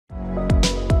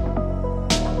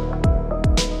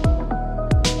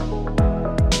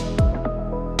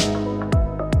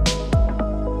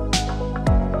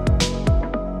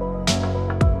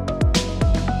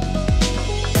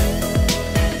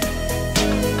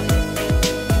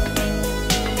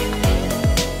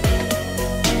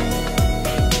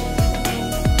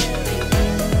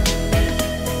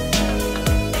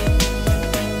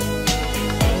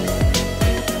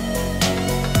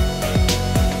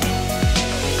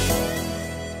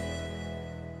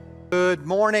Good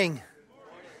morning.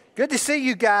 Good to see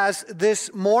you guys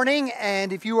this morning,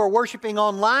 and if you are worshiping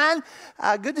online,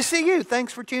 good to see you.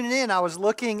 Thanks for tuning in. I was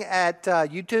looking at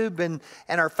YouTube and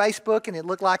our Facebook, and it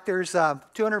looked like there's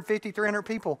 250, 300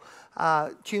 people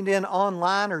tuned in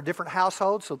online or different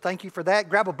households, so thank you for that.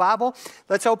 Grab a Bible.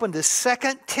 Let's open to 2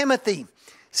 Timothy.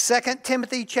 2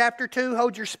 Timothy chapter 2.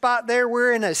 Hold your spot there.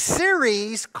 We're in a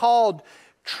series called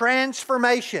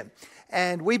Transformation,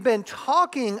 and we've been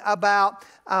talking about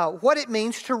what it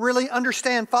means to really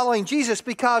understand following Jesus,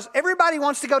 because everybody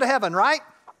wants to go to heaven, right?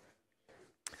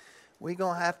 We're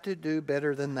going to have to do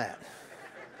better than that.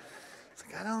 It's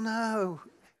like, I don't know.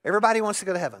 Everybody wants to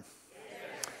go to heaven.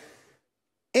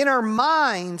 In our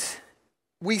minds,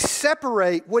 we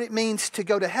separate what it means to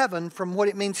go to heaven from what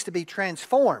it means to be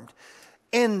transformed.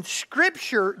 In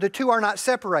Scripture, the two are not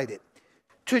separated.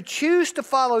 To choose to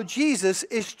follow Jesus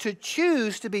is to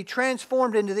choose to be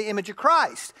transformed into the image of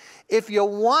Christ. If you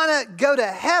want to go to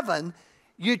heaven,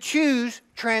 you choose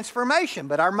transformation.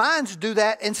 But our minds do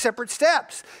that in separate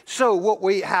steps. So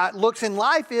how it looks in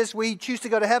life is we choose to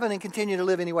go to heaven and continue to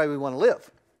live any way we want to live.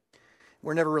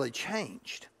 We're never really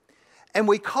changed. And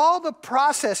we call the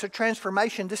process of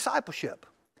transformation discipleship.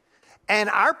 And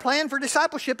our plan for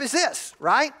discipleship is this,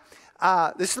 right?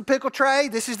 This is the pickle tray.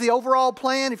 This is the overall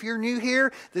plan. If you're new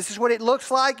here, this is what it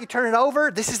looks like. You turn it over.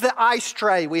 This is the ice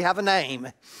tray. We have a name.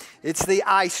 It's the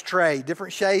ice tray.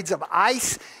 Different shades of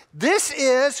ice. This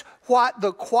is what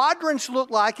the quadrants look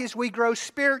like as we grow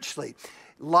spiritually.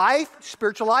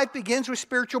 Spiritual life begins with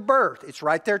spiritual birth. It's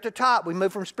right there at the top. We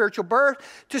move from spiritual birth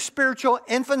to spiritual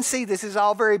infancy. This is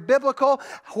all very biblical.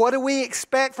 What do we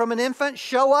expect from an infant?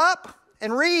 Show up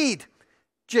and read.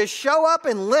 Just show up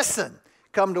and listen.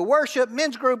 Come to worship,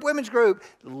 men's group, women's group,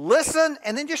 listen,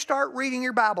 and then just start reading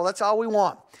your Bible. That's all we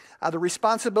want. The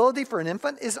responsibility for an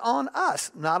infant is on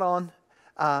us, not on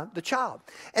the child.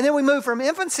 And then we move from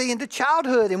infancy into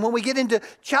childhood. And when we get into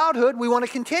childhood, we want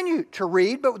to continue to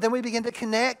read, but then we begin to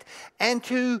connect and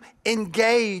to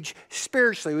engage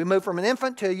spiritually. We move from an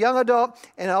infant to a young adult,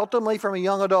 and ultimately from a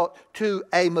young adult to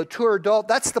a mature adult.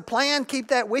 That's the plan. Keep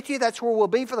that with you. That's where we'll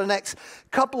be for the next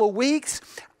couple of weeks.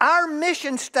 Our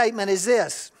mission statement is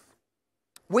this.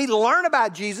 We learn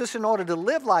about Jesus in order to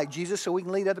live like Jesus so we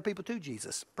can lead other people to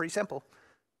Jesus. Pretty simple.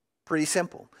 Pretty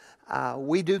simple.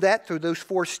 We do that through those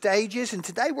 4 stages, and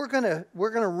today we're gonna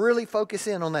really focus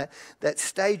in on that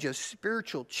stage of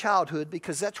spiritual childhood,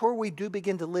 because that's where we do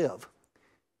begin to live.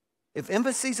 If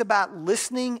infancy is about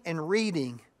listening and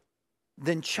reading,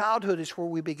 then childhood is where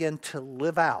we begin to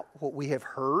live out what we have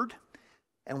heard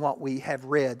and what we have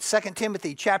read. 2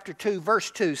 Timothy chapter 2,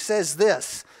 verse 2 says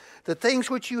this: "The things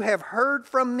which you have heard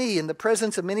from me in the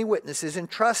presence of many witnesses,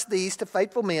 entrust these to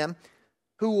faithful men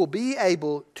who will be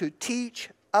able to teach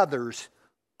others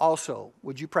also."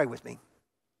 Would you pray with me?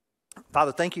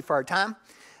 Father, thank you for our time.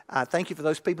 Thank you for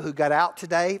those people who got out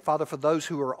today. Father, for those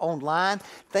who are online,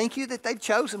 thank you that they've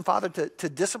chosen, Father, to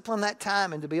discipline that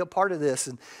time and to be a part of this.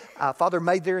 And Father,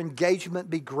 may their engagement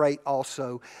be great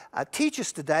also. Teach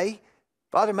us today.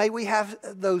 Father, may we have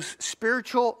those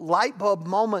spiritual light bulb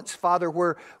moments, Father,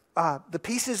 where the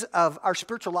pieces of our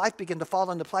spiritual life begin to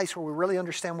fall into place, where we really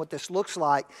understand what this looks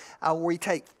like, where we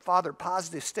take, Father,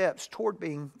 positive steps toward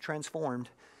being transformed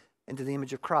into the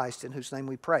image of Christ, in whose name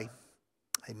we pray.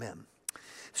 Amen.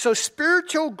 So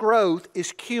spiritual growth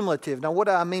is cumulative. Now, what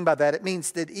do I mean by that? It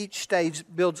means that each stage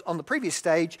builds on the previous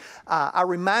stage. I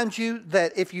remind you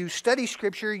that if you study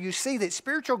Scripture, you see that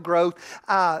spiritual growth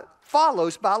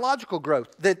follows biological growth.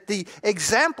 That the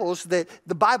examples that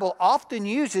the Bible often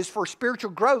uses for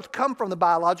spiritual growth come from the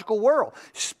biological world.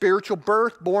 Spiritual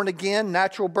birth, born again,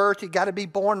 natural birth, you got to be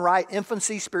born right,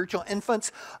 infancy, spiritual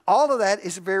infants. All of that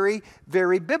is very,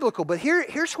 very biblical. But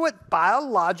here's what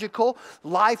biological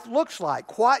life looks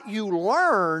like. What you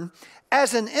learn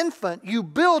as an infant, you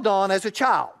build on as a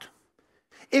child.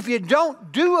 If you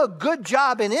don't do a good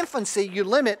job in infancy, you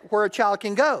limit where a child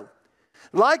can go.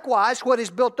 Likewise, what is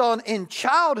built on in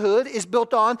childhood is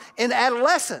built on in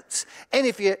adolescence. And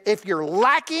if you're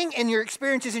lacking in your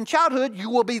experiences in childhood, you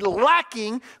will be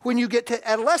lacking when you get to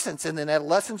adolescence. And then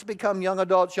adolescents become young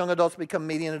adults become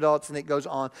median adults, and it goes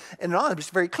on and on. It's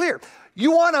very clear.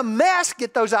 You want a mess,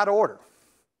 get those out of order,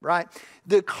 right?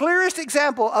 The clearest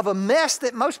example of a mess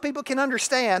that most people can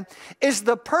understand is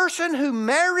the person who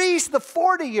marries the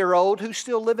 40-year-old who's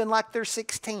still living like they're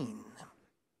 16.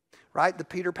 Right? The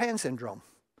Peter Pan syndrome.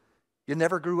 You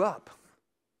never grew up.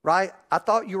 Right? I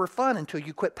thought you were fun until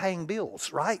you quit paying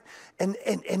bills. Right? And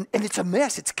it's a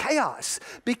mess. It's chaos.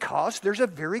 Because there's a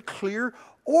very clear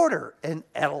order. And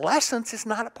adolescence is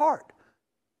not a part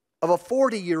of a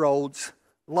 40-year-old's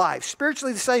life.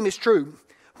 Spiritually, the same is true.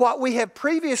 what we have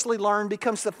previously learned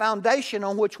becomes the foundation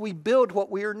on which we build what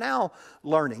we are now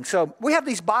learning. So we have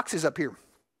these boxes up here.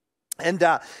 And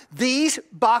these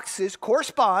boxes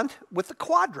correspond with the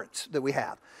quadrants that we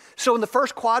have. So in the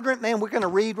first quadrant, man, we're going to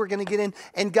read, we're going to get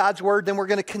in God's Word, then we're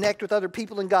going to connect with other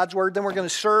people in God's Word, then we're going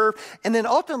to serve, and then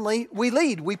ultimately we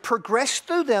lead. We progress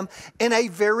through them in a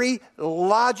very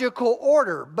logical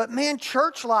order. But man,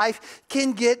 church life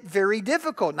can get very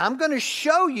difficult. And I'm going to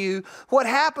show you what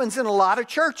happens in a lot of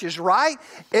churches, right?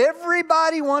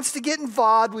 Everybody wants to get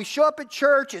involved. We show up at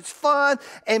church, it's fun,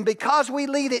 and because we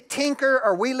lead at Tinker,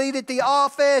 or we lead at the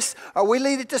office, or we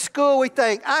lead at the school, we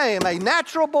think, I am a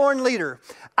natural born leader.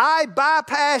 I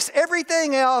bypass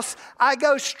everything else. I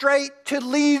go straight to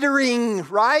leadering,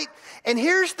 right? And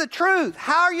here's the truth.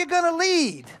 How are you going to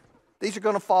lead? These are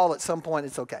going to fall at some point.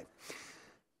 It's okay.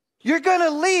 You're going to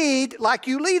lead like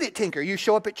you lead at Tinker. You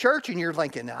show up at church and you're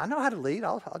thinking, I know how to lead.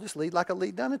 I'll just lead like I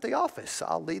lead down at the office.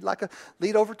 I'll lead like I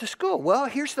lead over to school. Well,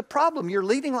 here's the problem. You're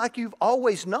leading like you've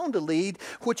always known to lead,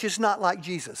 which is not like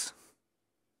Jesus.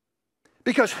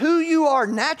 Because who you are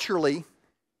naturally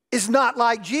is not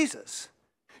like Jesus.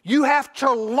 You have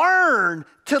to learn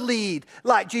to lead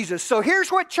like Jesus. So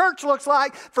here's what church looks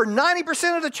like for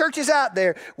 90% of the churches out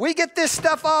there. We get this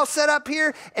stuff all set up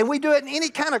here and we do it in any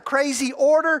kind of crazy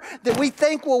order that we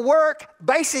think will work,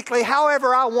 basically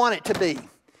however I want it to be.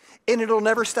 And it'll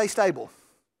never stay stable.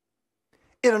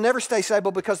 It'll never stay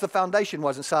stable because the foundation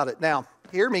wasn't solid. Now,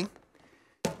 hear me.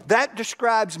 That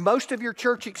describes most of your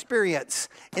church experience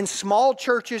in small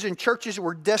churches and churches that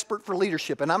were desperate for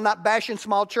leadership. And I'm not bashing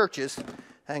small churches.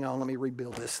 Hang on, let me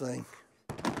rebuild this thing.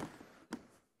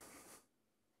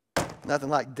 Nothing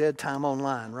like dead time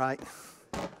online, right?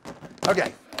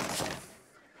 Okay.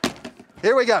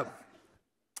 Here we go.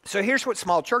 So here's what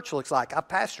small church looks like. I've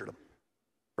pastored them,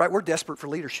 right? We're desperate for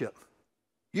leadership.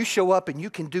 You show up and you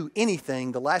can do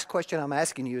anything. The last question I'm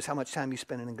asking you is how much time you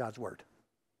spending in God's Word.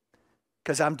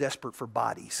 Because I'm desperate for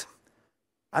bodies.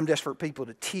 I'm desperate for people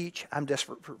to teach. I'm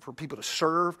desperate for people to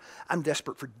serve. I'm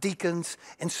desperate for deacons.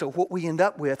 And so what we end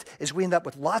up with is we end up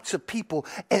with lots of people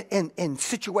in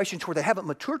situations where they haven't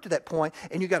matured to that point,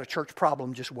 and you got a church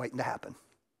problem just waiting to happen.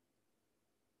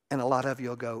 And a lot of you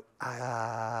will go,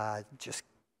 I just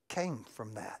came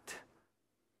from that.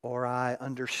 Or I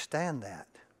understand that.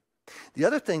 The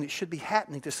other thing that should be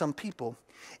happening to some people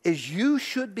is you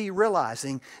should be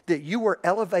realizing that you were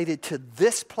elevated to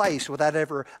this place without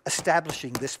ever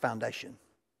establishing this foundation.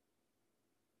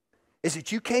 Is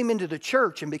that you came into the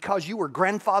church and because you were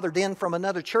grandfathered in from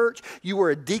another church, you were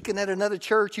a deacon at another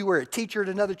church, you were a teacher at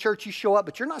another church, you show up,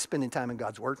 but you're not spending time in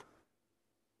God's Word.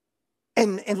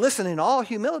 And listen, in all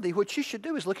humility, what you should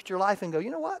do is look at your life and go,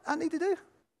 you know what I need to do?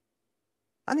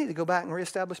 I need to go back and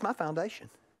reestablish my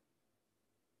foundation.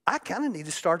 I kind of need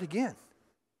to start again.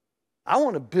 I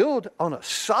want to build on a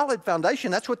solid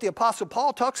foundation. That's what the Apostle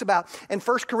Paul talks about in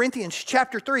 1 Corinthians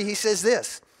chapter 3. He says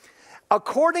this,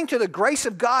 according to the grace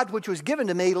of God which was given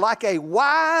to me, like a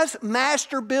wise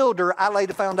master builder, I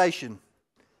laid a foundation.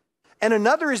 And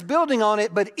another is building on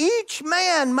it, but each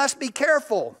man must be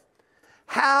careful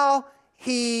how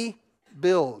he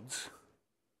builds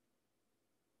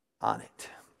on it.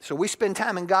 So we spend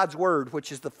time in God's Word,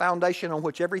 which is the foundation on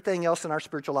which everything else in our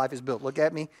spiritual life is built. Look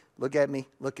at me, look at me,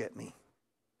 look at me.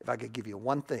 If I could give you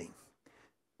one thing,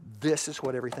 this is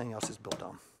what everything else is built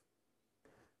on.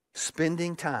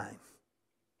 Spending time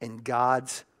in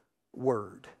God's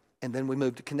Word. And then we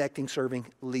move to connecting, serving,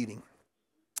 leading.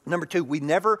 Number 2, we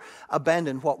never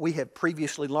abandon what we have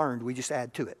previously learned. We just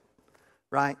add to it,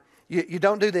 right? You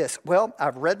don't do this. Well,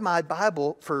 I've read my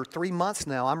Bible for 3 months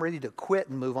now. I'm ready to quit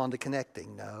and move on to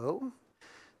connecting. No,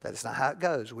 that is not how it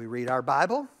goes. We read our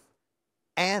Bible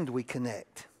and we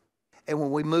connect. And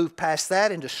when we move past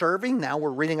that into serving, now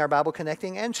we're reading our Bible,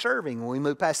 connecting, and serving. When we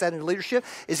move past that into leadership,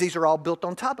 is these are all built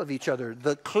on top of each other.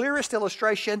 The clearest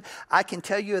illustration I can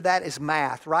tell you of that is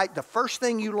math, right? The first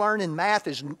thing you learn in math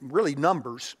is really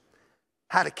numbers,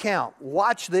 how to count.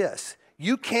 Watch this.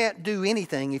 You can't do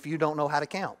anything if you don't know how to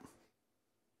count.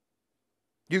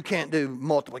 You can't do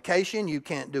multiplication, you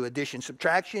can't do addition,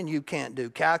 subtraction, you can't do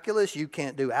calculus, you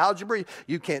can't do algebra,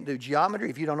 you can't do geometry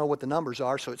if you don't know what the numbers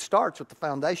are. So it starts with the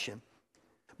foundation.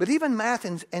 But even math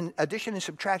and addition and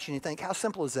subtraction, you think, how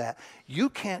simple is that? You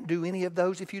can't do any of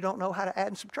those if you don't know how to add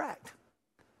and subtract.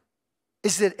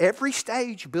 Is that every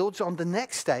stage builds on the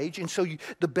next stage, and so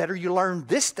the better you learn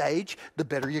this stage, the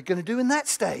better you're going to do in that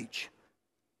stage.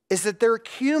 Is that they're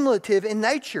cumulative in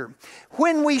nature.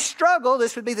 When we struggle,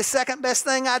 this would be the second best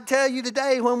thing I'd tell you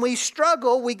today. When we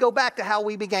struggle, we go back to how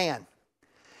we began.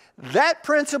 That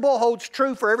principle holds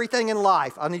true for everything in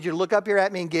life. I need you to look up here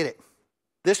at me and get it.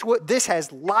 This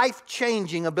has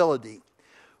life-changing ability.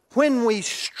 When we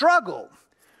struggle,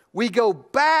 we go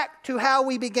back to how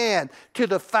we began, to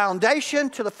the foundation,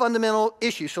 to the fundamental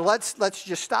issue. So let's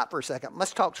just stop for a second.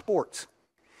 Let's talk sports.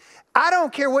 I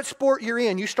don't care what sport you're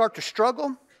in, you start to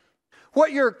struggle.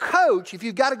 What your coach, if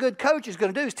you've got a good coach, is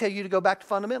going to do is tell you to go back to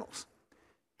fundamentals.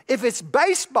 If it's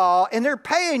baseball and they're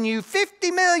paying you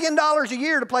 $50 million a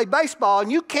year to play baseball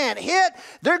and you can't hit,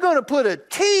 they're going to put a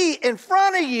tee in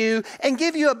front of you and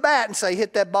give you a bat and say,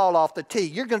 hit that ball off the tee.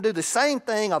 You're going to do the same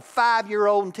thing a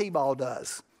 5-year-old in T-ball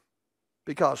does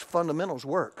because fundamentals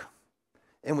work.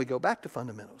 And we go back to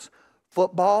fundamentals.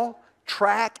 Football,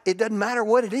 track, it doesn't matter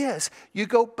what it is. You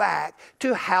go back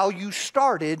to how you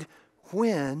started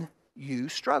when you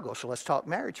struggle. So let's talk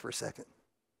marriage for a second.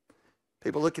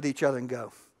 People look at each other and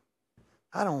go,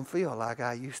 I don't feel like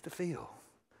I used to feel.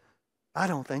 I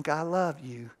don't think I love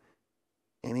you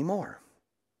anymore.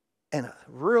 And a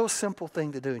real simple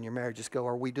thing to do in your marriage is go,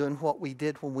 are we doing what we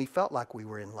did when we felt like we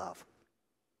were in love?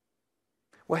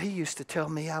 Well, he used to tell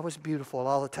me I was beautiful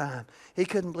all the time. He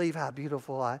couldn't believe how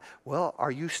beautiful Well,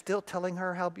 are you still telling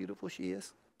her how beautiful she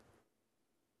is?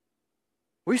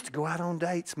 We used to go out on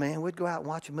dates, man. We'd go out and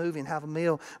watch a movie and have a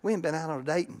meal. We ain't been out on a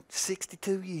date in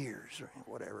 62 years or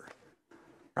whatever.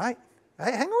 Right?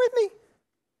 Hey, hang with me.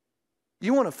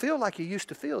 You want to feel like you used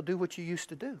to feel, do what you used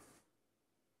to do.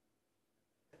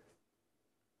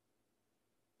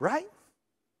 Right?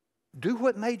 Do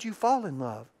what made you fall in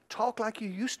love. Talk like you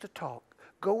used to talk.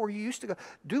 Go where you used to go.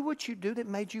 Do what you do that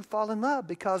made you fall in love.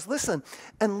 Because listen,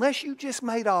 unless you just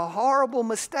made a horrible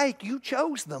mistake, you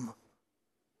chose them.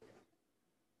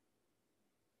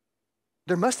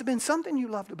 There must have been something you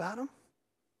loved about them.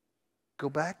 Go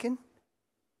back and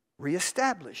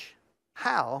reestablish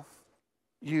how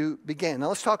you began. Now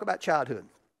let's talk about childhood.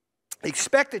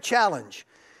 Expect a challenge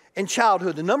in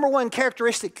childhood. The number one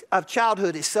characteristic of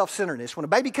childhood is self-centeredness. When a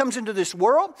baby comes into this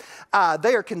world,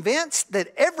 they are convinced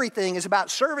that everything is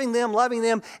about serving them, loving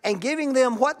them, and giving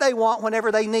them what they want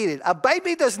whenever they need it. A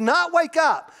baby does not wake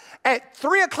up at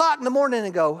 3 o'clock in the morning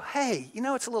and go, hey, you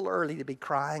know, it's a little early to be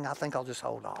crying. I think I'll just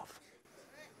hold off.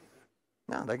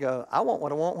 No, they go, I want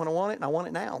what I want when I want it, and I want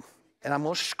it now. And I'm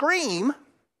going to scream.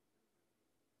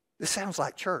 This sounds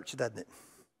like church, doesn't it?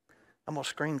 I'm going to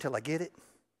scream till I get it.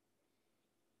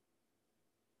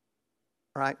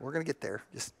 All right, we're going to get there.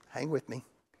 Just hang with me.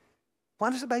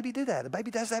 Why does a baby do that? A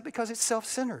baby does that because it's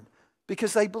self-centered.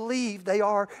 Because they believe they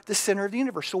are the center of the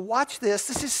universe. So watch this.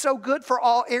 This is so good for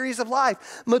all areas of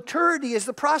life. Maturity is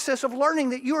the process of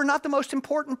learning that you are not the most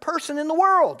important person in the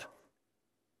world.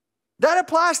 That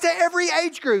applies to every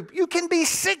age group. You can be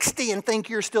 60 and think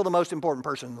you're still the most important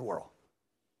person in the world.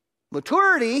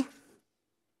 Maturity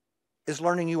is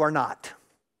learning you are not.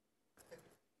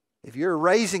 If you're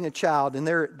raising a child and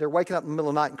they're waking up in the middle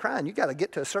of the night and crying, you got to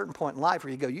get to a certain point in life where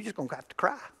you go, you're just going to have to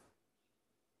cry.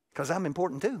 Because I'm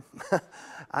important too.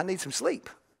 I need some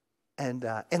sleep. And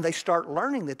they start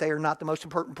learning that they are not the most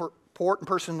important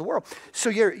person in the world. So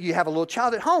you have a little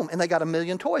child at home and they got 1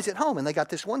 million toys at home and they got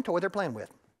this one toy they're playing with.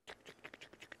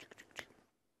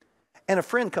 And a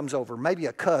friend comes over, maybe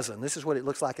a cousin. This is what it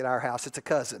looks like at our house. It's a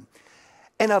cousin.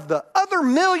 And of the other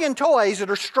 1 million toys that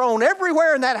are strewn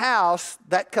everywhere in that house,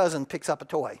 that cousin picks up a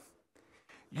toy.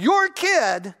 Your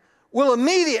kid will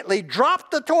immediately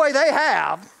drop the toy they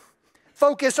have,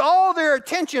 focus all their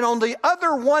attention on the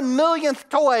other 1 millionth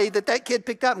toy that kid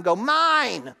picked up and go,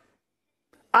 mine.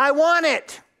 I want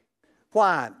it.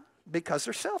 Why? Because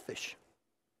they're selfish.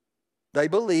 They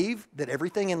believe that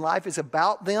everything in life is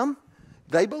about them.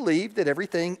 They believe that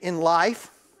everything in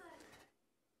life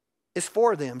is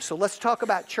for them. So let's talk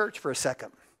about church for a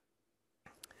second.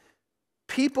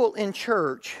 People in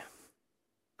church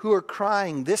who are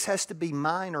crying, this has to be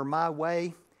mine or my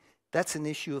way, that's an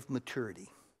issue of maturity.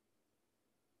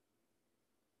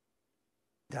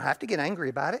 You don't have to get angry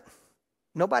about it.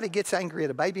 Nobody gets angry at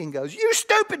a baby and goes, you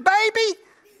stupid baby!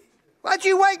 Why'd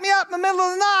you wake me up in the middle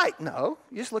of the night? No,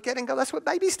 you just look at it and go, that's what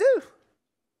babies do.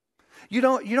 You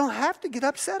don't have to get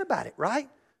upset about it, right?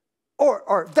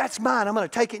 Or that's mine, I'm going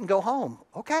to take it and go home.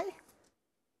 Okay.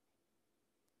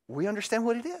 We understand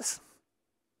what it is.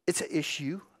 It's an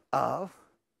issue of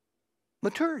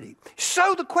maturity.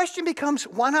 So the question becomes,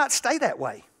 why not stay that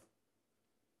way?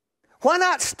 Why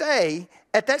not stay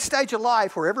at that stage of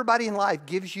life where everybody in life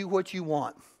gives you what you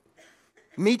want?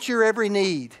 Meet your every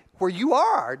need, where you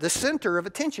are the center of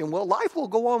attention. Well, life will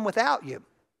go on without you.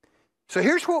 So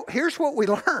here's what we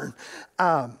learn.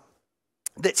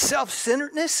 That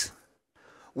self-centeredness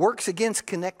works against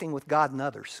connecting with God and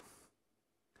others.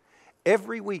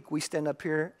 Every week we stand up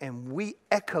here and we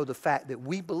echo the fact that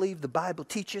we believe the Bible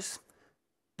teaches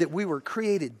that we were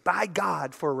created by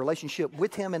God for a relationship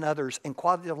with Him and others, and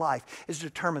quality of life is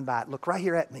determined by it. Look right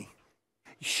here at me.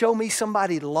 Show me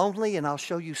somebody lonely and I'll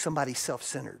show you somebody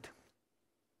self-centered.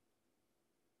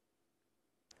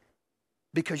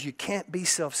 Because you can't be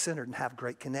self-centered and have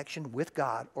great connection with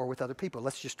God or with other people.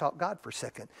 Let's just talk God for a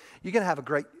second. You're going to have a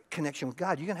great connection with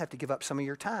God. You're going to have to give up some of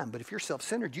your time. But if you're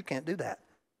self-centered, you can't do that.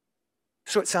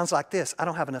 So it sounds like this. I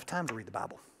don't have enough time to read the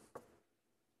Bible.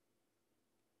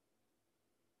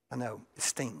 I know, it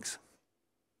stings.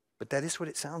 But that is what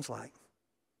it sounds like.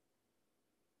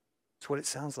 It's what it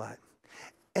sounds like.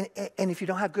 And if you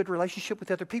don't have good relationship with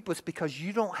other people, it's because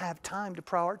you don't have time to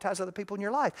prioritize other people in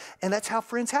your life. And that's how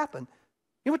friends happen.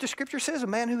 You know what the scripture says? A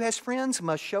man who has friends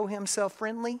must show himself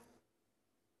friendly.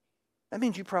 That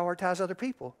means you prioritize other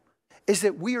people. Is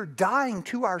that we are dying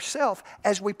to ourselves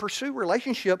as we pursue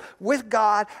relationship with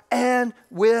God and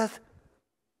with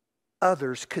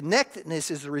others. Connectedness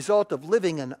is the result of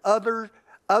living an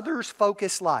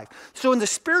others-focused life. So in the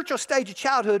spiritual stage of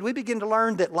childhood, we begin to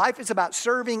learn that life is about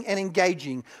serving and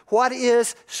engaging. What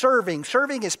is serving?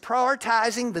 Serving is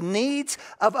prioritizing the needs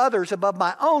of others above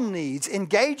my own needs.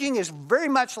 Engaging is very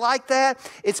much like that.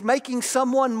 It's making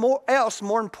someone else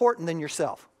more important than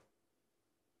yourself.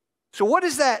 So what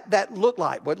does that look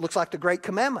like? What looks like the great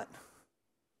commandment?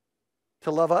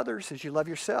 To love others as you love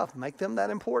yourself. Make them that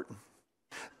important.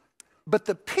 But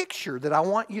the picture that I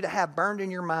want you to have burned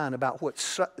in your mind about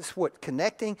what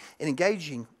connecting and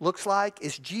engaging looks like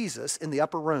is Jesus in the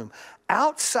upper room.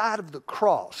 Outside of the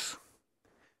cross,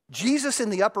 Jesus in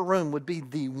the upper room would be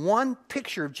the one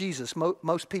picture of Jesus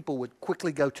most people would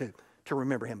quickly go to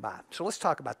remember him by. So let's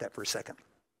talk about that for a second.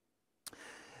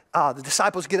 The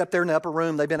disciples get up there in the upper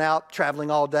room. They've been out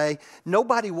traveling all day.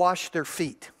 Nobody washed their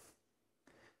feet.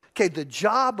 Okay, the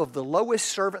job of the lowest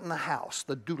servant in the house,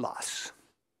 the doulos,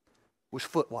 was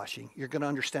foot washing. You're going to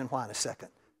understand why in a second.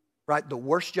 Right? The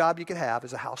worst job you could have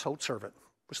as a household servant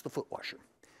was the foot washer.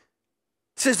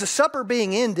 It says the supper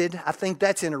being ended. I think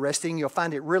that's interesting. You'll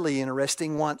find it really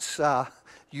interesting once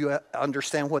you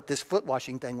understand what this foot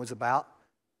washing thing was about.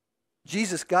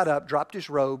 Jesus got up, dropped his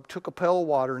robe, took a pail of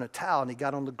water and a towel, and he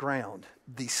got on the ground,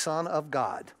 the Son of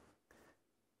God.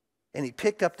 And he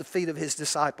picked up the feet of his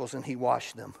disciples and he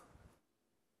washed them.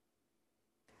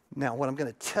 Now, what I'm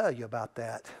going to tell you about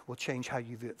that will change how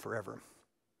you view it forever.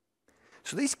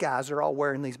 So these guys are all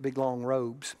wearing these big long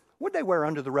robes. What did they wear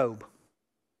under the robe?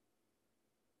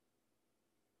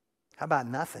 How about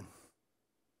nothing?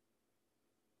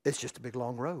 It's just a big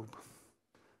long robe.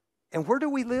 And where do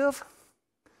we live?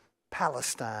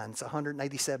 Palestine. It's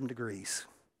 187 degrees,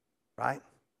 right?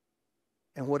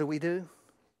 And what do?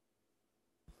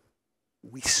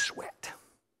 We sweat.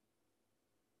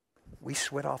 We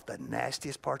sweat off the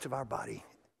nastiest parts of our body.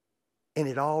 And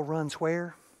it all runs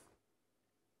where?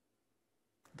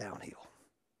 Downhill.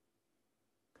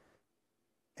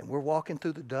 And we're walking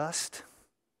through the dust,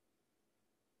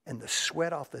 and the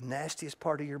sweat off the nastiest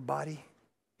part of your body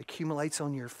accumulates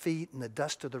on your feet, and the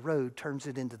dust of the road turns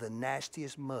it into the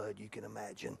nastiest mud you can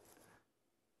imagine.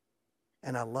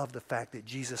 And I love the fact that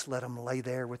Jesus let them lay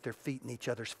there with their feet in each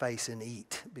other's face and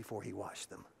eat before he washed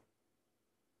them.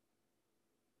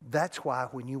 That's why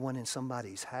when you went in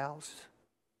somebody's house,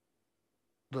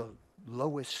 the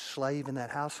lowest slave in that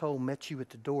household met you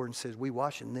at the door and says, "We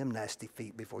washing them nasty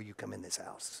feet before you come in this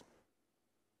house."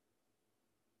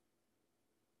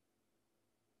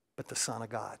 But the Son of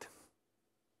God,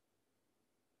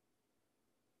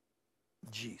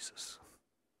 Jesus,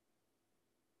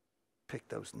 picked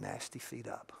those nasty feet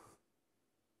up,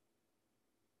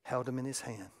 held them in his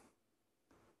hand,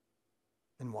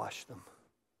 and washed them.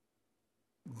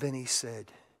 Then he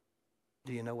said,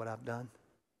 "Do you know what I've done?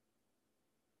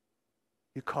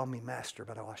 You call me master,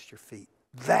 but I washed your feet."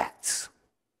 That's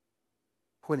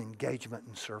what engagement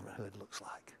and servanthood looks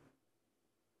like.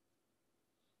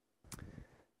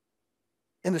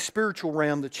 In the spiritual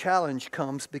realm, the challenge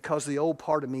comes because the old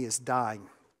part of me is dying.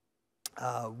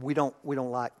 We don't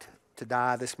like to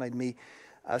die. This made me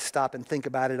stop and think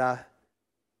about it.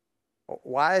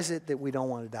 Why is it that we don't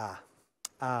want to die?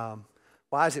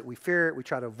 Why is it we fear it, we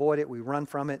try to avoid it, we run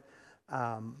from it?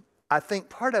 I think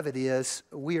part of it is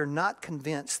we are not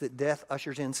convinced that death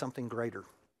ushers in something greater.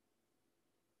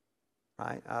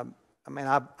 Right?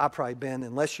 I've probably been,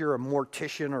 unless you're a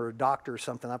mortician or a doctor or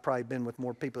something, I've probably been with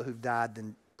more people who've died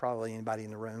than probably anybody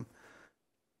in the room.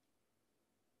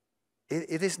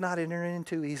 It is not entered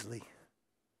into easily.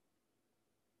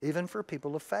 Even for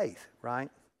people of faith, right?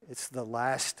 It's the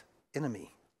last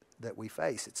enemy that we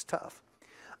face. It's tough.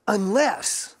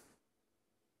 Unless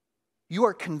you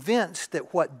are convinced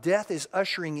that what death is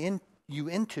ushering you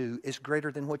into is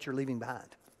greater than what you're leaving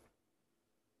behind.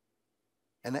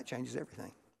 And that changes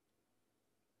everything.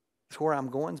 It's where I'm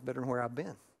going is better than where I've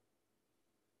been.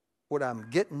 What I'm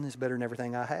getting is better than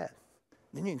everything I had.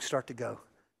 Then you can start to go,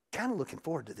 kind of looking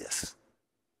forward to this.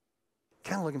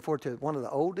 Kind of looking forward to one of the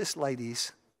oldest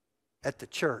ladies at the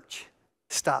church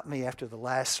stopped me after the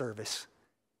last service.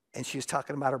 And she was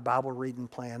talking about her Bible reading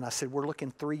plan. I said, we're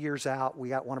looking 3 years out. We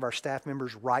got one of our staff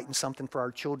members writing something for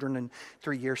our children in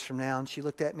 3 years from now. And she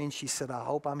looked at me and she said, I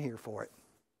hope I'm here for it.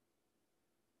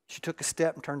 She took a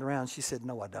step and turned around. She said,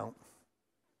 no, I don't.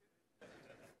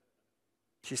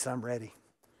 She said, I'm ready.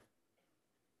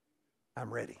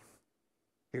 I'm ready.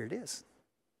 Here it is.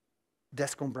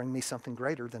 That's going to bring me something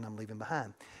greater than I'm leaving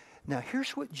behind. Now,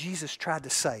 here's what Jesus tried to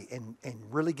say, and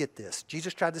really get this.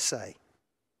 Jesus tried to say,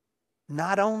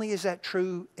 not only is that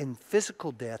true in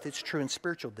physical death, it's true in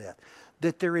spiritual death.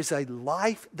 That there is a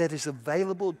life that is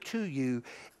available to you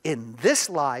in this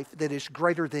life that is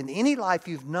greater than any life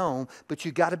you've known, but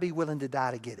you've got to be willing to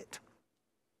die to get it.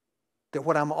 That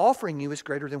what I'm offering you is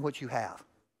greater than what you have.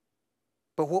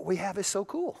 But what we have is so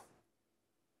cool.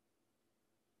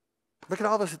 Look at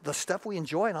all the stuff we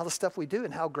enjoy and all the stuff we do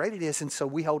and how great it is. And so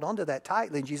we hold on to that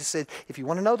tightly. And Jesus said, if you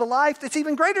want to know the life that's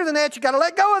even greater than that, you got to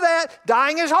let go of that.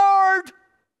 Dying is hard.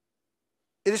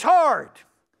 It is hard.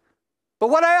 But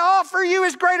what I offer you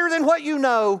is greater than what you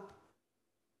know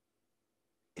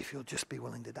if you'll just be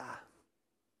willing to die.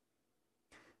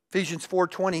 Ephesians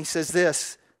 4:20 says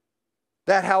this,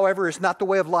 that, however, is not the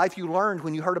way of life you learned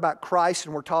when you heard about Christ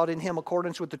and were taught in Him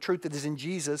accordance with the truth that is in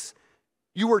Jesus.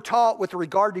 You were taught with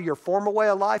regard to your former way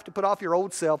of life to put off your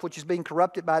old self, which is being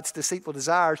corrupted by its deceitful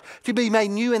desires, to be made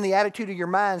new in the attitude of your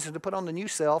minds and to put on the new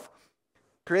self,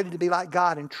 created to be like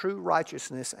God in true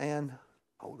righteousness and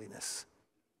holiness.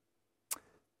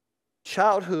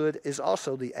 Childhood is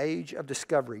also the age of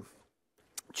discovery.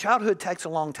 Childhood takes a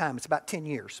long time. It's about 10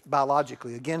 years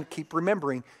biologically. Again, keep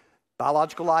remembering,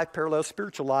 biological life parallels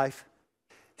spiritual life.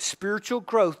 Spiritual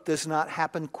growth does not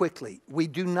happen quickly. We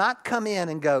do not come in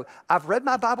and go, I've read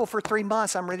my Bible for 3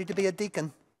 months, I'm ready to be a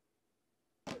deacon.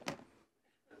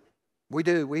 We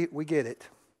do, we get it.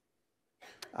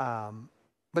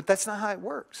 But that's not how it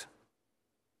works.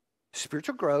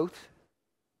 Spiritual growth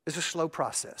is a slow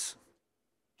process.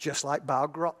 Just like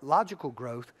biological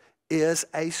growth is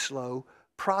a slow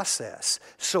process.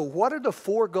 So what are the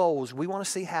 4 goals we want to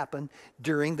see happen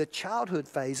during the childhood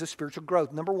phase of spiritual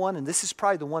growth? Number 1, and this is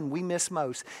probably the one we miss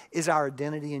most, is our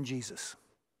identity in Jesus.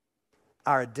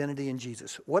 Our identity in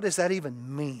Jesus. What does that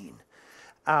even mean?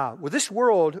 Well, this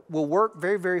world will work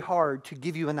very, very hard to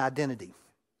give you an identity.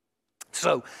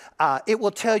 So it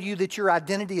will tell you that your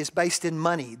identity is based in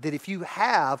money, that if you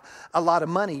have a lot of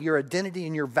money, your identity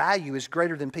and your value is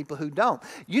greater than people who don't.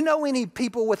 You know any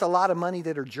people with a lot of money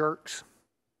that are jerks?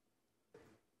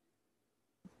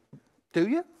 Do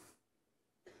you?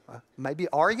 Maybe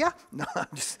are you? No, I'm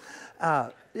just.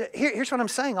 Here's what I'm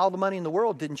saying. All the money in the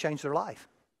world didn't change their life.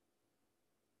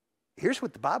 Here's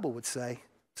what the Bible would say.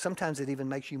 Sometimes it even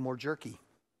makes you more jerky.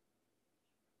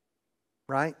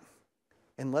 Right?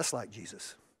 And less like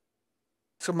Jesus.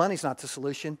 So money's not the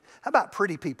solution. How about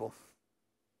pretty people?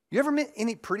 You ever met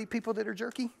any pretty people that are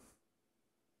jerky?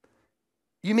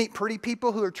 You meet pretty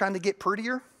people who are trying to get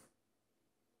prettier?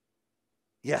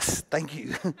 Yes, thank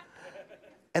you.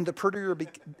 And the prettier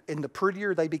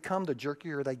they become, the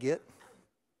jerkier they get.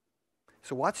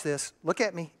 So watch this. Look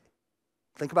at me.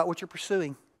 Think about what you're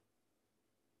pursuing.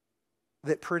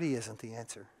 That pretty isn't the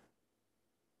answer.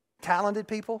 Talented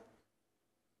people?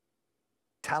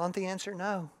 Talent the answer?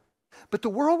 No. But the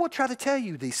world will try to tell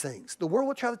you these things. The world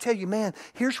will try to tell you, man,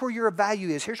 here's where your value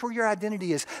is. Here's where your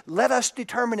identity is. Let us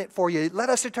determine it for you. Let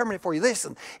us determine it for you.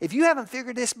 Listen, if you haven't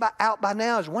figured this out by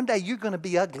now, is one day you're going to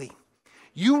be ugly.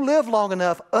 You live long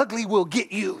enough, ugly will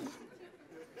get you.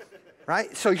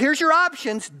 Right? So here's your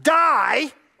options.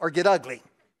 Die or get ugly.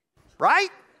 Right?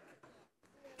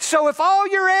 So if all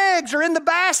your eggs are in the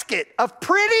basket of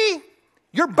pretty,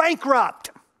 you're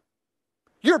bankrupt.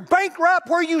 You're bankrupt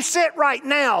where you sit right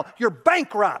now. You're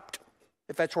bankrupt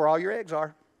if that's where all your eggs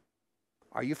are.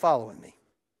 Are you following me?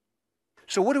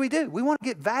 So what do? We want to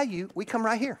get value. We come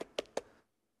right here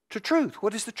to truth.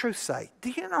 What does the truth say? Do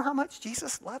you know how much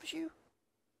Jesus loves you?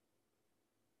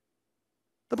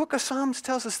 The book of Psalms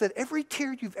tells us that every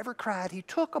tear you've ever cried, He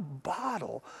took a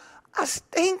bottle, a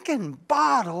stinking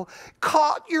bottle,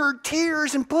 caught your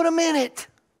tears and put them in it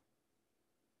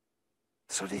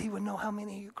so that He would know how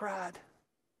many you cried.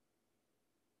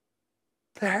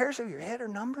 The hairs of your head are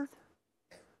numbered.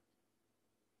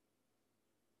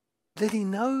 That He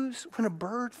knows when a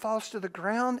bird falls to the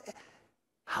ground,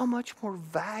 how much more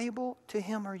valuable to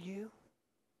Him are you?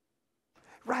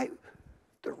 Right?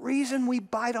 The reason we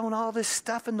bite on all this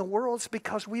stuff in the world is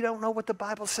because we don't know what the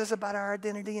Bible says about our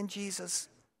identity in Jesus.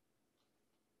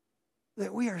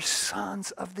 That we are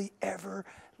sons of the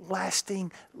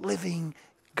everlasting, living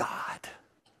God.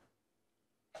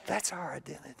 That's our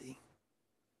identity.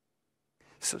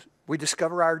 So we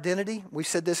discover our identity. We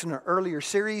said this in an earlier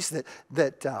series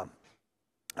that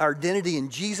our identity in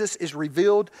Jesus is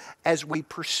revealed as we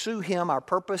pursue Him. Our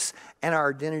purpose and our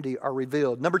identity are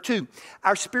revealed. Number 2,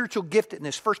 our spiritual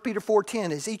giftedness. 1 Peter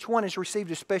 4:10, as each one has received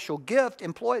a special gift,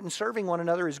 employ it in serving one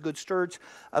another as good stewards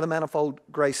of the manifold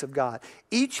grace of God.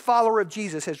 Each follower of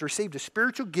Jesus has received a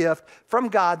spiritual gift from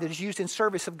God that is used in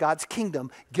service of God's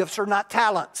kingdom. Gifts are not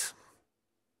talents,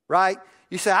 right?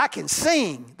 You say, I can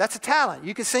sing. That's a talent.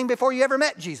 You can sing before you ever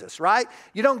met Jesus, right?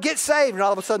 You don't get saved and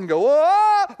all of a sudden go,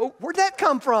 oh, where'd that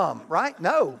come from, right?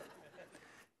 No,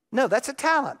 that's a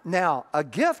talent. Now, a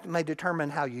gift may determine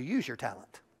how you use your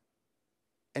talent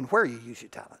and where you use your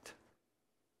talent.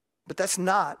 But that's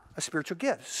not a spiritual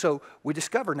gift. So we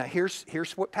discover, now here's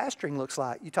what pastoring looks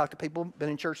like. You talk to people who've been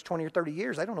in church 20 or 30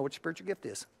 years, they don't know what spiritual gift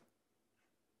is.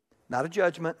 Not a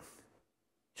judgment,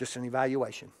 just an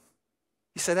evaluation.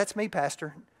 You say, that's me,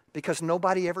 Pastor, because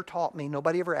nobody ever taught me,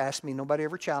 nobody ever asked me, nobody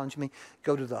ever challenged me.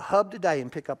 Go to the hub today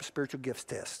and pick up a spiritual gifts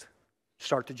test.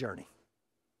 Start the journey.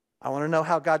 I want to know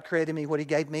how God created me, what He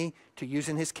gave me to use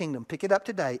in His kingdom. Pick it up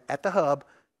today at the hub,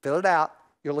 fill it out.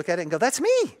 You'll look at it and go, that's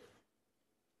me.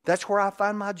 That's where I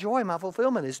find my joy, my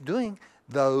fulfillment is doing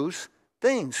those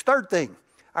things. Third thing,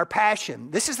 our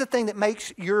passion. This is the thing that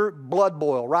makes your blood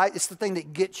boil, right? It's the thing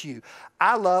that gets you.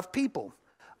 I love people.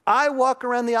 I walk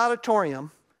around the auditorium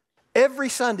every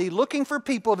Sunday looking for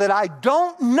people that I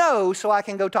don't know so I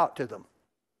can go talk to them.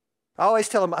 I always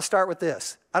tell them, I start with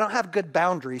this. I don't have good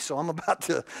boundaries, so I'm about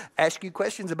to ask you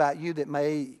questions about you that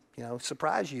may,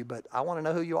 surprise you, but I want to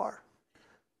know who you are.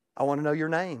 I want to know your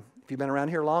name. If you've been around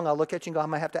here long, I'll look at you and go, I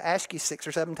might have to ask you 6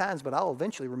 or 7 times, but I'll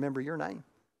eventually remember your name.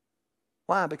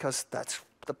 Why? Because that's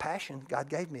the passion God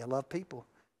gave me. I love people.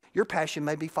 Your passion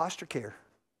may be foster care.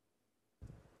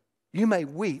 You may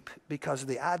weep because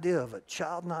the idea of a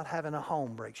child not having a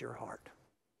home breaks your heart.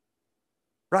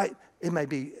 Right? It may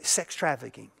be sex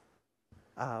trafficking.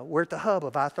 We're at the hub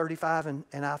of I-35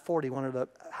 and I-40, one of the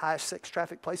highest sex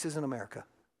traffic places in America.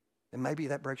 And maybe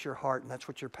that breaks your heart, and that's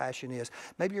what your passion is.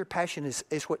 Maybe your passion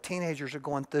is what teenagers are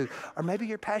going through. Or maybe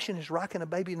your passion is rocking a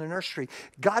baby in the nursery.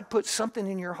 God puts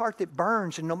something in your heart that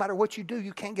burns, and no matter what you do,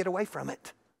 you can't get away from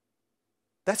it.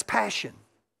 That's passion.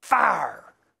 Fire.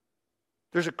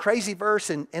 There's a crazy verse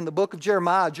in the book of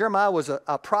Jeremiah. Jeremiah was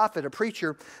a prophet, a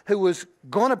preacher, who was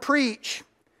going to preach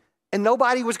and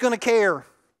nobody was going to care.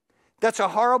 That's a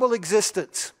horrible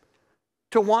existence,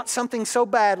 to want something so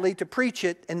badly, to preach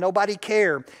it and nobody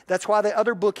care. That's why the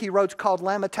other book he wrote is called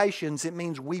Lamentations. It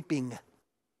means weeping. It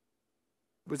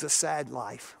was a sad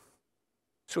life.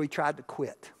 So he tried to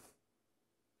quit.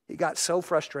 He got so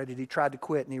frustrated he tried to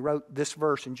quit, and he wrote this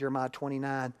verse in Jeremiah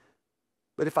 29.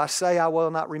 But if I say I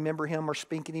will not remember him or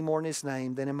speak any more in his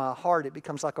name, then in my heart it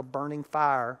becomes like a burning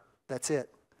fire. That's it.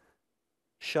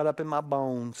 Shut up in my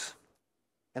bones.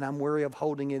 And I'm weary of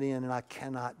holding it in, and I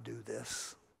cannot do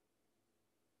this.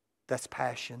 That's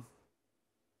passion.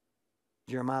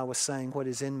 Jeremiah was saying, what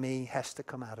is in me has to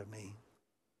come out of me.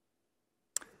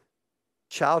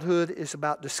 Childhood is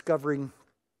about discovering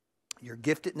your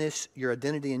giftedness, your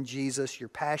identity in Jesus, your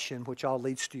passion, which all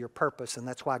leads to your purpose, and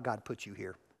that's why God put you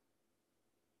here.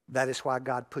 That is why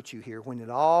God put you here. When it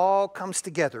all comes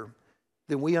together,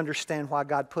 then we understand why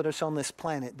God put us on this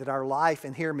planet, that our life,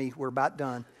 and hear me, we're about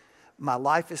done. My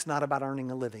life is not about earning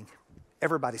a living.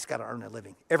 Everybody's got to earn a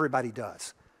living. Everybody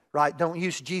does, right? Don't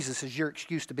use Jesus as your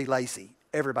excuse to be lazy.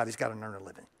 Everybody's got to earn a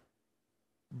living.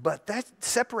 But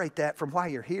separate that from why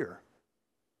you're here,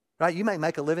 right? You may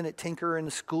make a living at Tinker in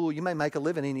the school. You may make a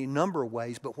living in any number of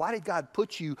ways, but why did God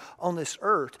put you on this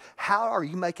earth? How are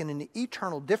you making an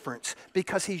eternal difference?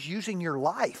 Because He's using your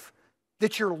life.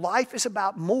 That your life is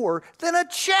about more than a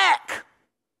check,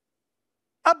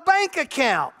 a bank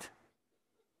account,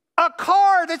 a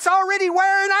car that's already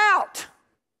wearing out.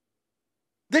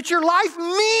 That your life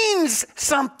means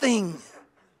something.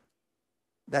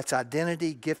 That's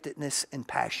identity, giftedness, and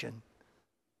passion,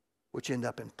 which end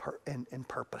up in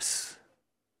purpose.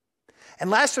 And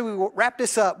lastly, we will wrap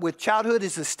this up with childhood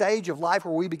is the stage of life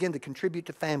where we begin to contribute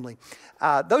to family.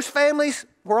 Those families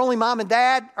where only mom and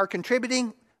dad are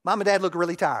contributing, mom and dad look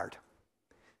really tired.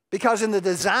 Because in the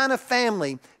design of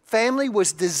family, family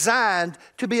was designed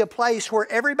to be a place where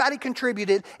everybody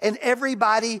contributed and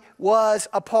everybody was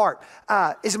a part.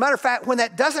 As a matter of fact, when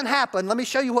that doesn't happen, let me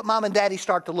show you what mom and daddy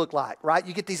start to look like, right?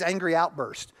 You get these angry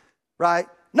outbursts, right?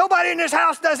 Nobody in this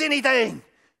house does anything.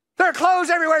 There are clothes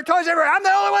everywhere, toys everywhere. I'm the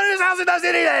only one in this house that does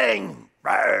anything.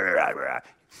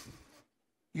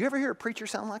 You ever hear a preacher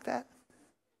sound like that?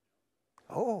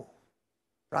 Oh,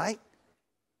 right?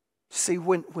 See,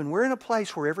 when we're in a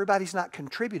place where everybody's not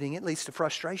contributing, it leads to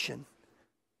frustration.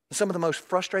 Some of the most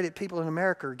frustrated people in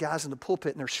America are guys in the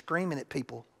pulpit and they're screaming at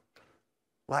people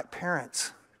like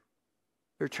parents.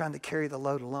 They're trying to carry the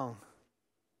load alone.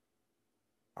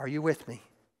 Are you with me?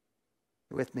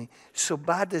 With me. So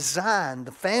by design,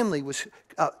 the family was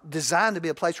designed to be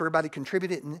a place where everybody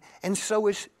contributed, and so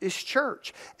is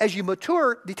church. As you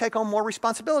mature, you take on more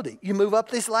responsibility. You move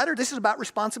up this ladder. This is about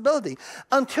responsibility.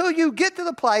 Until you get to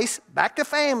the place, back to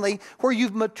family, where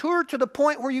you've matured to the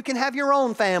point where you can have your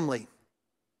own family.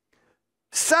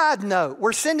 Side note,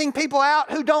 we're sending people out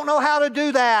who don't know how to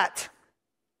do that.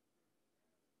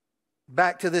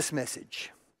 Back to this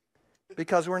message.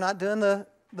 Because we're not doing the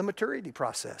maturity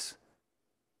process.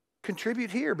 Contribute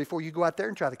here before you go out there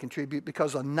and try to contribute,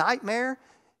 because a nightmare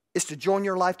is to join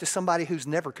your life to somebody who's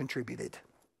never contributed.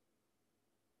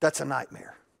 That's a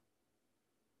nightmare.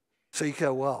 So you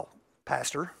go, well,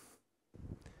 Pastor,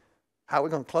 how are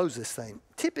we going to close this thing?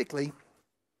 Typically,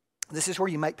 this is where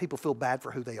you make people feel bad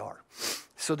for who they are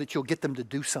so that you'll get them to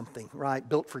do something, right?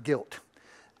 Built for guilt.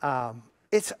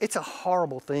 It's a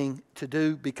horrible thing to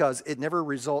do because it never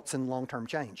results in long-term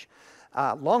change.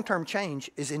 Long-term change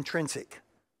is intrinsic.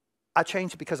 I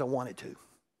changed because I wanted to.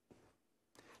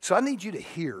 So I need you to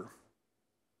hear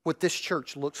what this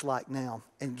church looks like now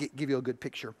and give you a good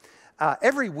picture.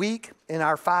 Every week in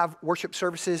our 5 worship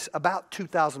services, about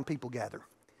 2,000 people gather.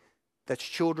 That's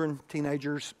children,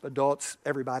 teenagers, adults,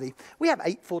 everybody. We have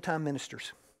 8 full-time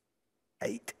ministers.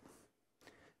 8.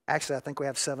 Actually, I think we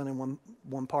have 7 and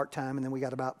one part-time, and then we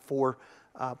got about 4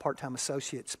 part-time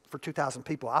associates for 2,000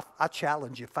 people. I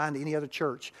challenge you, find any other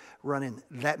church running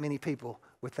that many people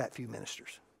with that few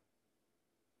ministers.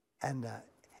 And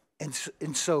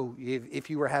so if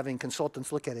you were having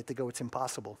consultants look at it, they go, it's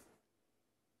impossible.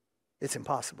 It's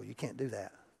impossible. You can't do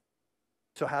that.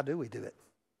 So how do we do it?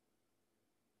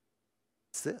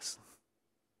 It's this.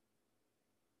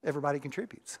 Everybody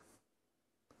contributes.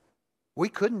 We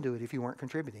couldn't do it if you weren't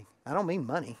contributing. I don't mean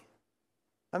money.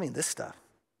 I mean this stuff.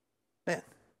 Man,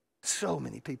 so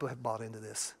many people have bought into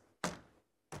this.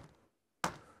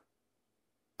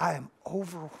 I am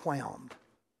overwhelmed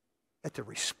at the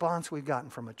response we've gotten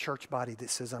from a church body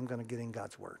that says, I'm going to get in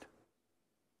God's Word.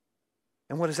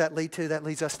 And what does that lead to? That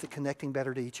leads us to connecting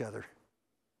better to each other.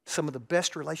 Some of the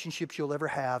best relationships you'll ever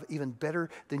have, even better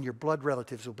than your blood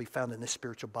relatives, will be found in this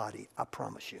spiritual body. I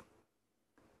promise you.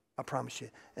 I promise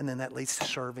you. And then that leads to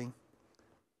serving.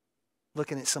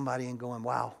 Looking at somebody and going,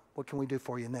 wow, what can we do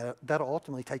for you? And that'll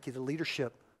ultimately take you to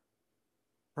leadership.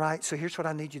 Right? So here's what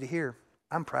I need you to hear.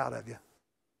 I'm proud of you.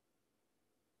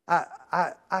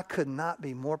 I could not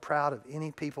be more proud of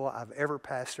any people I've ever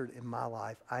pastored in my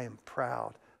life. I am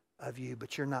proud of you,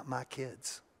 but you're not my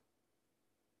kids.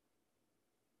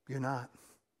 You're not.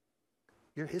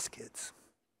 You're his kids.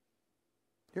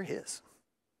 You're his.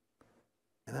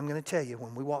 And I'm going to tell you,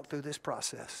 when we walk through this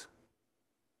process,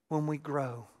 when we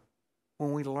grow,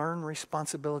 when we learn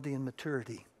responsibility and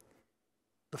maturity,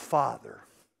 the Father,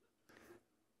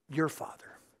 your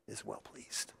Father, is well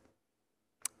pleased.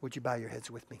 Would you bow your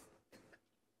heads with me?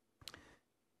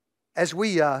 As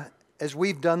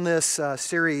we've done this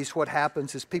series, what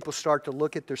happens is people start to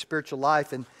look at their spiritual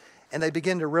life and they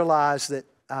begin to realize that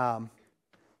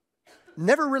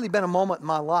never really been a moment in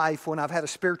my life when I've had a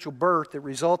spiritual birth that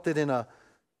resulted in a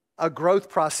growth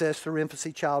process through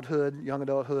infancy, childhood, young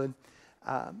adulthood.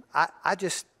 I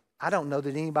don't know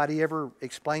that anybody ever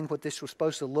explained what this was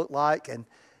supposed to look like,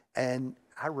 and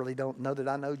I really don't know that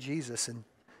I know Jesus. And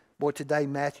boy, today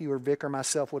Matthew or Vic or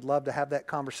myself would love to have that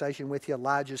conversation with you.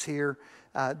 Elijah's here.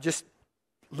 Just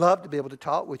love to be able to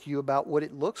talk with you about what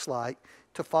it looks like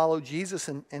to follow Jesus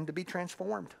and to be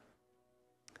transformed.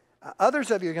 Others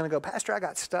of you are going to go, Pastor, I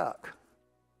got stuck.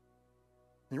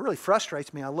 And it really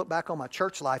frustrates me. I look back on my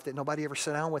church life that nobody ever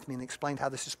sat down with me and explained how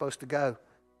this is supposed to go.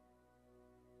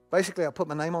 Basically, I put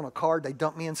my name on a card. They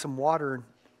dumped me in some water and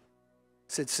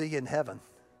said, see you in heaven.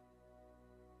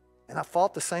 And I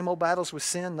fought the same old battles with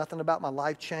sin. Nothing about my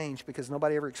life changed because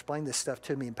nobody ever explained this stuff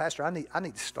to me. And Pastor, I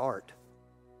need to start.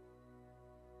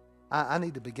 I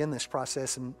need to begin this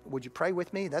process. And would you pray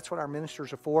with me? That's what our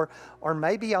ministers are for. Or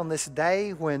maybe on this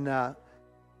day when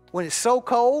it's so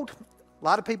cold, a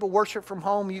lot of people worship from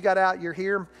home. You got out, you're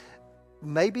here.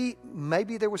 Maybe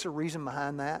there was a reason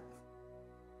behind that.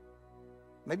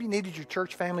 Maybe you needed your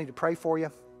church family to pray for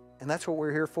you. And that's what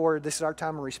we're here for. This is our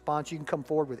time of response. You can come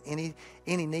forward with any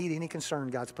need, any concern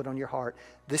God's put on your heart.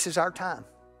 This is our time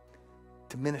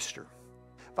to minister.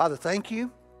 Father, thank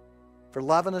you for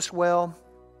loving us well.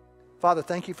 Father,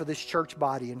 thank you for this church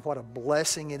body and what a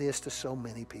blessing it is to so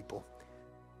many people.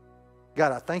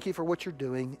 God, I thank you for what you're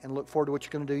doing and look forward to what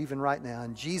you're going to do even right now.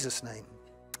 In Jesus' name,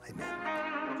 amen.